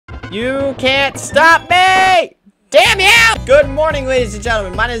You can't stop me! Damn you! Good morning, ladies and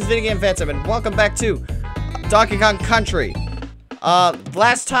gentlemen. My name is VideoGamePhantom, and welcome back to Donkey Kong Country.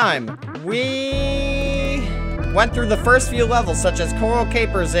 Last time, we went through the first few levels, such as Coral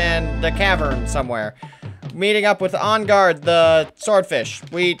Capers and the cavern somewhere. Meeting up with On Guard, the swordfish.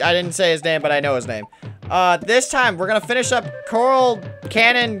 I didn't say his name, but I know his name. This time, we're gonna finish up Coral,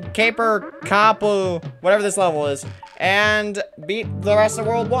 Cannon, Caper, Kapu, whatever this level is, and beat the rest of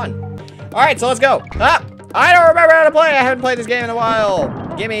World 1. Alright, so let's go. Ah! I don't remember how to play. I haven't played this game in a while.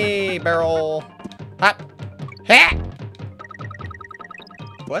 Gimme, barrel. Hop. Ha!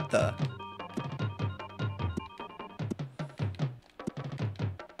 What the?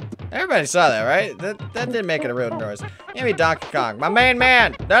 Everybody saw that, right? That didn't make it a real noise. Give me Donkey Kong. My main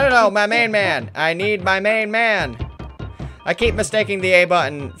man. No, my main man. I need my main man. I keep mistaking the A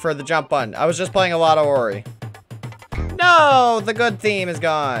button for the jump button. I was just playing a lot of Ori. No, the good theme is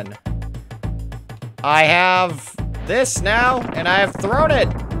gone. I have this now, and I have thrown it.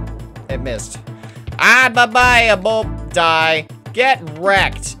 It missed. Bye-bye, a boop, die. Get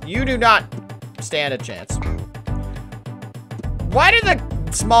wrecked. You do not stand a chance. Why do the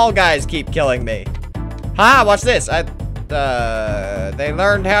small guys keep killing me? Ha, watch this. They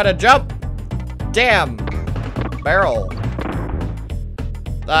learned how to jump. Damn. Barrel.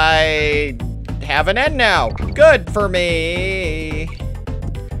 I have an end now. Good for me.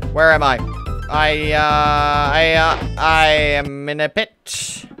 Where am I? I am in a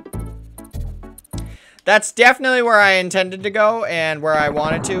pit. That's definitely where I intended to go and where I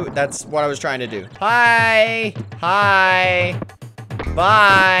wanted to. That's what I was trying to do. Hi. Hi.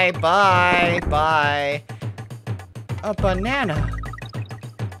 Bye. Bye. Bye. A banana.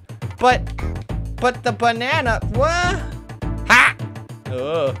 But the banana, what? Ha!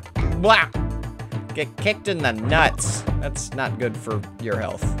 Ugh. Blah. Get kicked in the nuts. That's not good for your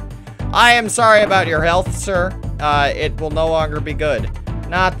health. I am sorry about your health, sir. It will no longer be good.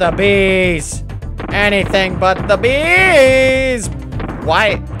 Not the bees. Anything but the bees.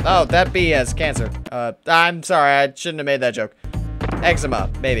 Why? Oh, that bee has cancer. I'm sorry. I shouldn't have made that joke. Eczema,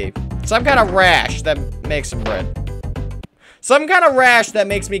 maybe. Some kind of rash that makes him red. Some kind of rash that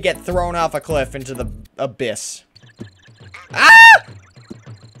makes me get thrown off a cliff into the abyss. Ah!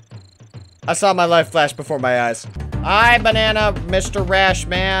 I saw my life flash before my eyes. Hi, banana, Mr. Rash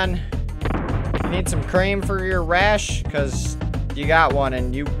Man. You need some cream for your rash? Because you got one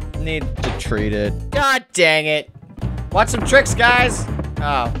and you need to treat it. God dang it. Watch some tricks, guys.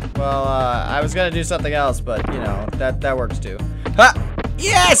 Oh, well, I was gonna do something else, but, you know, that works too. Ha!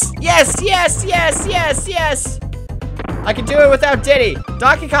 Yes! Yes! Yes! Yes! Yes! Yes! I can do it without Diddy.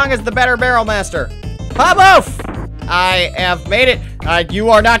 Donkey Kong is the better barrel master. Pop off! I have made it. You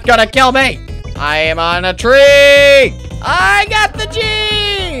are not gonna kill me. I am on a tree. I got the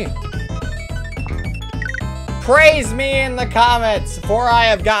G. Praise me in the comments, for I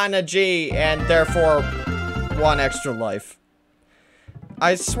have gotten a G and therefore 1 extra life.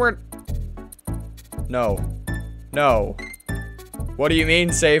 I swear. No. No. What do you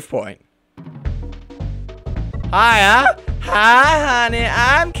mean save point? Hiya. Hi, honey.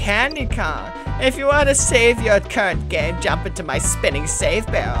 I'm Candy Kong. If you want to save your current game, jump into my spinning save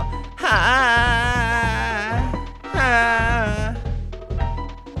barrel.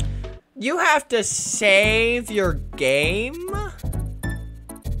 You have to save your game?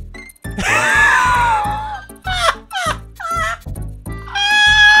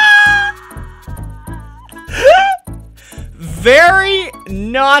 Very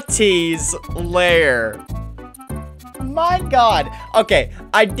naughty's lair. My God. Okay,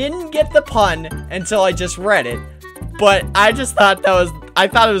 I didn't get the pun until I just read it, but I just thought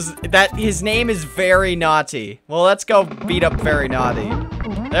that his name is Very Naughty. Well, let's go beat up Very Naughty.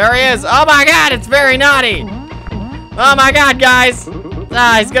 There he is. Oh my God, it's Very Naughty. Oh my God, guys.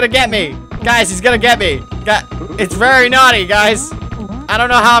 Ah, he's gonna get me. Guys, he's gonna get me. It's Very Naughty, guys. I don't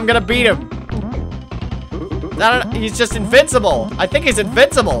know how I'm gonna beat him. He's just invincible. I think he's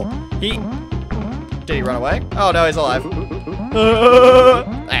invincible. Did he run away? Oh no, he's alive.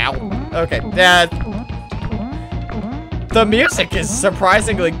 Ow. Okay. The music is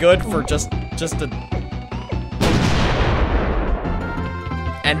surprisingly good for just a.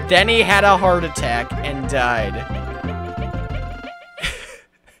 And then he had a heart attack and died.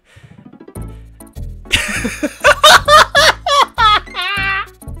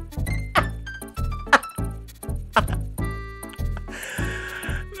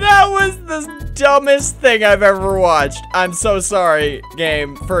 That was the dumbest thing I've ever watched. I'm so sorry,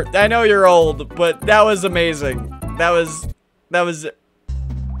 game. I know you're old, but that was amazing. That was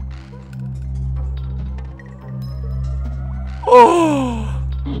Oh.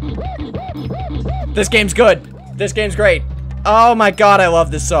 This game's good. This game's great. Oh my god, I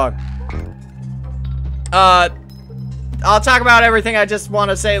love this song. I'll talk about everything I just want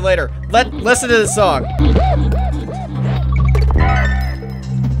to say later. Listen to this song.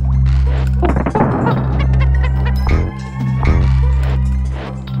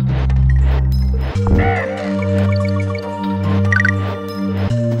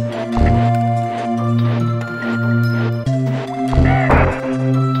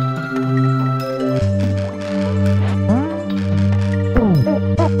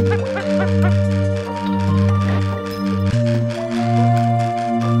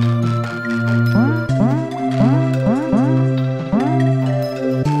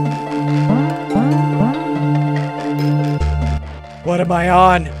 What am I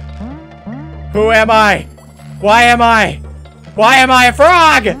on? Who am I? Why am I? Why am I a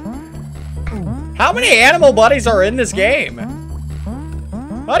frog? How many animal buddies are in this game?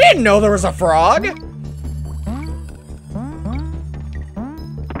 I didn't know there was a frog.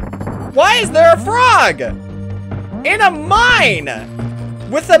 Why is there a frog? In a mine!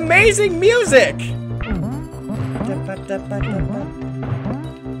 With amazing music!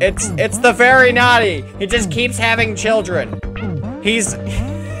 It's the very naughty. He just keeps having children. He's,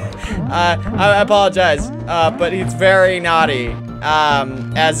 I apologize, but he's very naughty,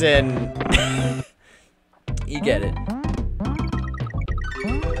 as in, you get it.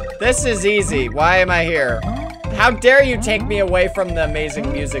 This is easy. Why am I here? How dare you take me away from the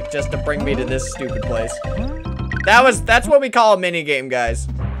amazing music just to bring me to this stupid place? That's what we call a minigame, guys.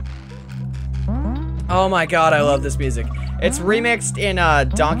 Oh my god, I love this music. It's remixed in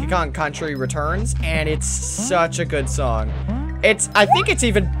Donkey Kong Country Returns, and it's such a good song. I think it's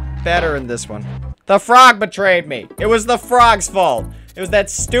even better in this one. The frog betrayed me. It was the frog's fault. It was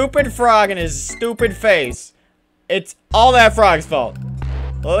that stupid frog and his stupid face. It's all that frog's fault.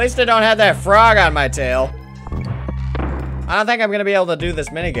 Well, at least I don't have that frog on my tail. I don't think I'm gonna be able to do this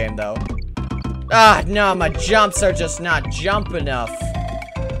minigame, though. Ah, no, my jumps are just not jump enough.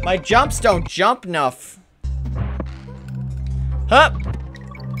 My jumps don't jump enough. Hup.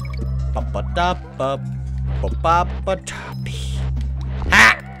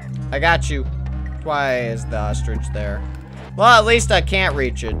 Ha! I got you. Why is the ostrich there? Well, at least I can't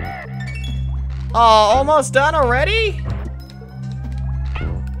reach it. Oh, almost done already?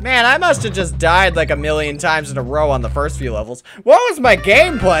 Man, I must have just died like a million times in a row on the first few levels. What was my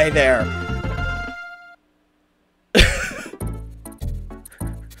gameplay there?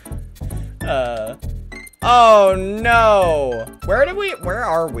 Oh no. Where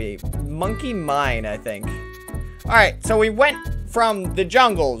are we? Monkey Mine, I think. Alright, so we went from the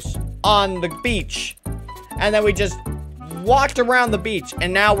jungles on the beach, and then we just walked around the beach,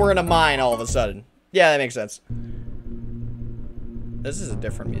 and now we're in a mine all of a sudden. Yeah, that makes sense. This is a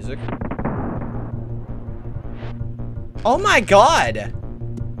different music. Oh my god!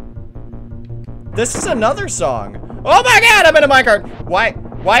 This is another song. Oh my god, I'm in a minecart!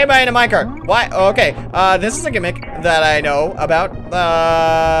 Why am I in a minecart? Why? Oh, okay, this is a gimmick that I know about.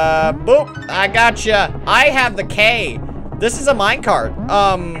 Boop, I gotcha. I have the K. This is a minecart.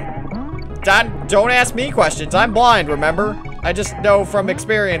 Don't ask me questions. I'm blind, remember? I just know from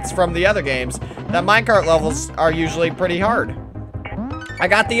experience from the other games that minecart levels are usually pretty hard. I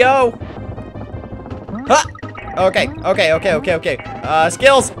got the O. Huh. Okay.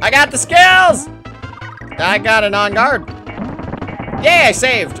 Skills. I got the skills. I got an on guard. Yay, I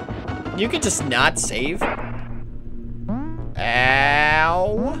saved. You could just not save.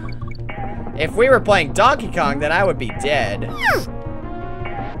 Ow. If we were playing Donkey Kong, then I would be dead.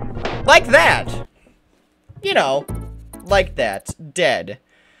 Like that. You know, like that. Dead.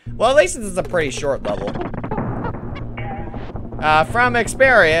 Well, at least this is a pretty short level. From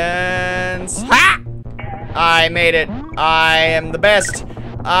experience. Ha! I made it. I am the best.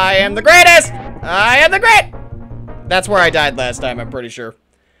 I am the greatest. I am the great. That's where I died last time, I'm pretty sure.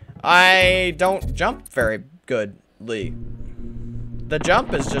 I don't jump very goodly. The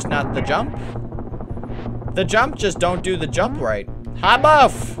jump is just not the jump. The jump just don't do the jump right. Ha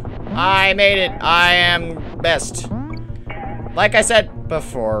buff! I made it. I am best. Like I said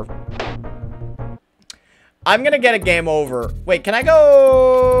before. I'm gonna get a game over. Wait, can I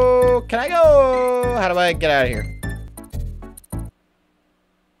go? Can I go? How do I get out of here?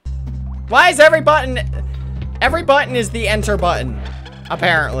 Why is every button is the enter button,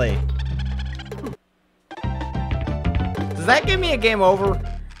 apparently. Does that give me a game over?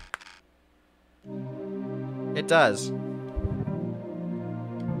 It does.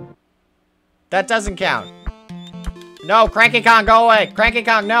 That doesn't count. No, Cranky Kong, go away. Cranky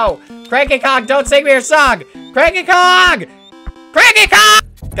Kong, no. Cranky Kong, don't sing me your song. Cranky Kong! Cranky Kong!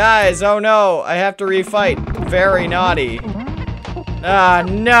 Guys, oh no, I have to refight. Very naughty. Ah,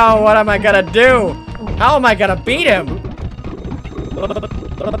 no, what am I gonna do? How am I gonna beat him?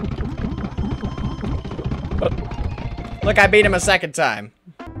 Look, I beat him a second time.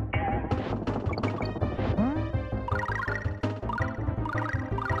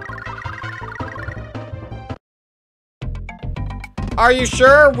 Are you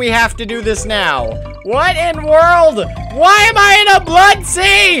sure we have to do this now? What in world? Why am I in a blood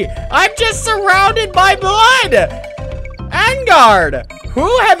sea? I'm just surrounded by blood! Engard!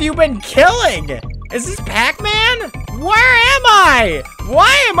 Who have you been killing? Is this Pac-Man? Where am I?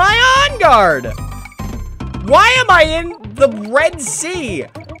 Why am I on guard? Why am I in the Red Sea?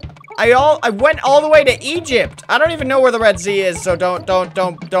 I went all the way to Egypt. I don't even know where the Red Sea is, so don't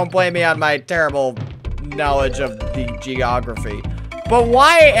blame me on my terrible knowledge of the geography. But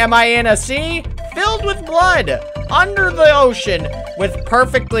why am I in a sea filled with blood under the ocean with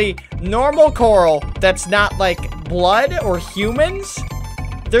perfectly normal coral that's not like blood or humans?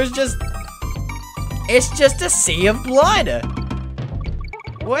 There's just, it's just a sea of blood.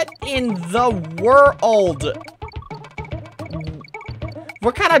 What in the world?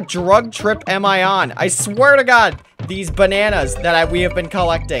 What kind of drug trip am I on? I swear to God, these bananas that we have been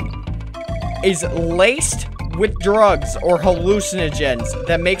collecting is laced with drugs or hallucinogens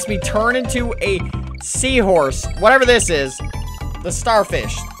that makes me turn into a seahorse. Whatever this is. The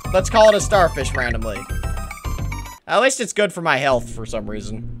starfish. Let's call it a starfish randomly. At least it's good for my health for some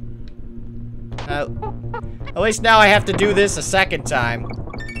reason. At least now I have to do this a second time.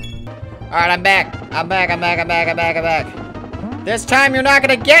 Alright, I'm back. I'm back. This time you're not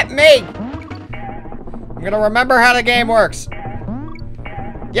gonna get me! I'm gonna remember how the game works.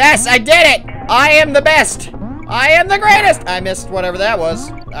 Yes, I did it! I am the best! I am the greatest! I missed whatever that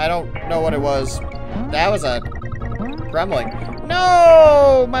was. I don't know what it was. That was a gremlin.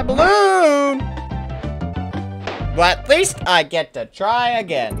 No! My balloon! But at least I get to try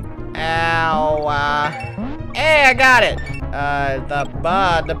again. Ow. Hey, I got it! The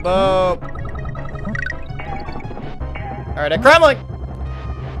boat. Alright, a gremlin!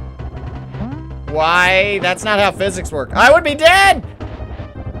 Why? That's not how physics work. I would be dead!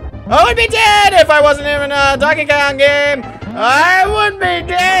 I would be dead if I wasn't in a Donkey Kong game! I would be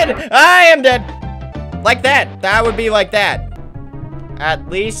dead! I am dead! Like that. That would be like that. At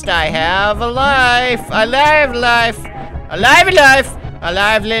least I have a life. A live life. A lively life. A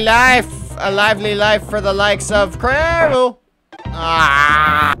lively life. A lively life for the likes of Crabble.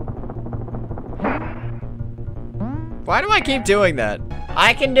 Ah. Why do I keep doing that?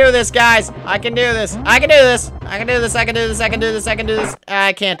 I can do this, guys. I can do this. I can do this. I can do this. I can do this. I can do this. I can do this.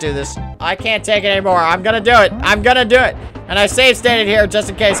 I can't do this. I can't take it anymore. I'm gonna do it. I'm gonna do it. And I save stated here just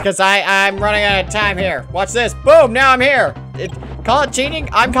in case, because I'm running out of time here. Watch this. Boom. Now I'm here. Call it cheating?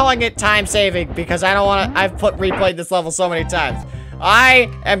 I'm calling it time saving because I don't want to. I've replayed this level so many times. I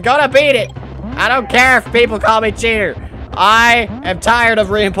am gonna beat it. I don't care if people call me cheater. I am tired of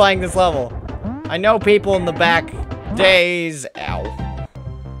replaying this level. I know people in the back days. Ow.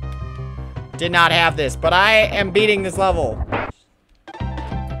 Did not have this, but I am beating this level.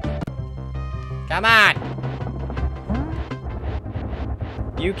 Come on.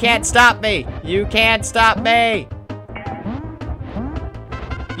 You can't stop me. You can't stop me.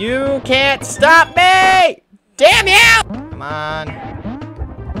 You can't stop me. Damn you. Come on.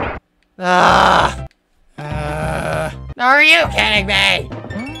 Are you kidding me?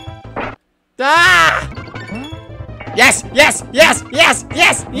 Ah! Yes, yes, yes, yes,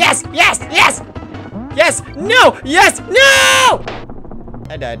 yes, yes, yes, yes! Yes, no, yes, no!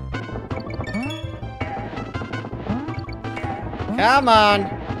 I died. Come on.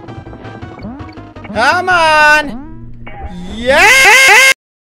 Come on! Yeah!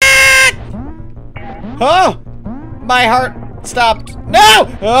 Oh! My heart stopped. No!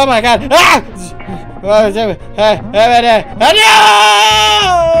 Oh my god! Ah! No!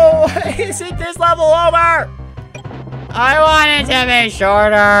 Isn't this level over? I want it to be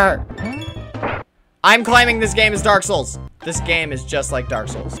shorter. I'm claiming this game is Dark Souls. This game is just like Dark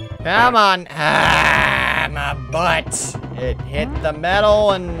Souls. Come on. Ah, my butt. It hit the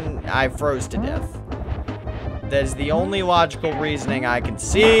metal and I froze to death. That is the only logical reasoning I can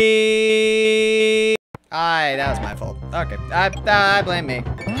see. That was my fault. Okay, I blame me.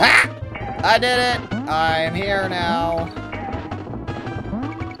 Ha! I did it. I am here now.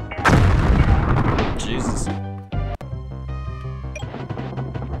 Jesus.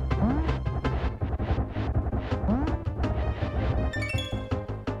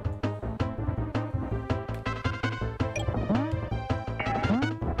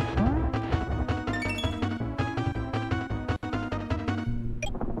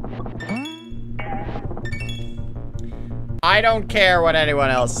 I don't care what anyone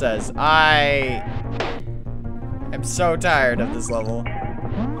else says. I am so tired of this level.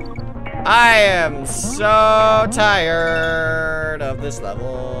 I am so tired of this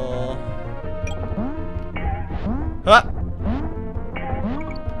level. Huh?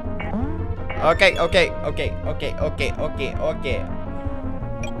 Okay.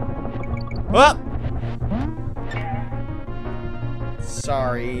 Huh?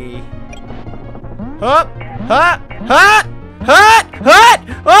 Sorry. Huh? Huh? Huh? Huh? Huh?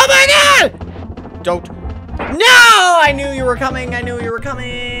 Oh my god! Don't. No! I knew you were coming. I knew you were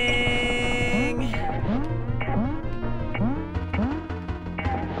coming.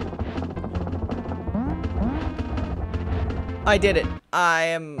 I did it. I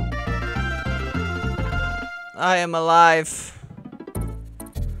am alive.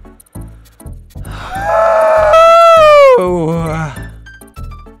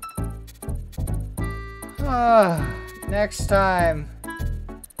 Next time.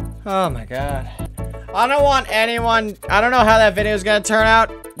 Oh my god. I don't want anyone. I don't know how that video is gonna turn out.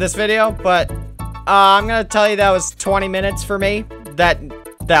 This video, but I'm gonna tell you that was 20 minutes for me. That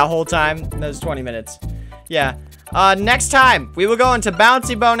whole time. That was 20 minutes. Yeah. Next time we will go into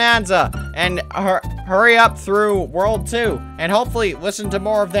Bouncy Bonanza and hurry up through World 2 and hopefully listen to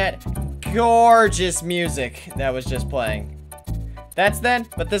more of that gorgeous music that was just playing. That's then,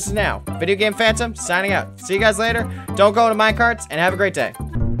 but this is now. VideoGamePhantom signing out. See you guys later. Don't go to minecarts and have a great day.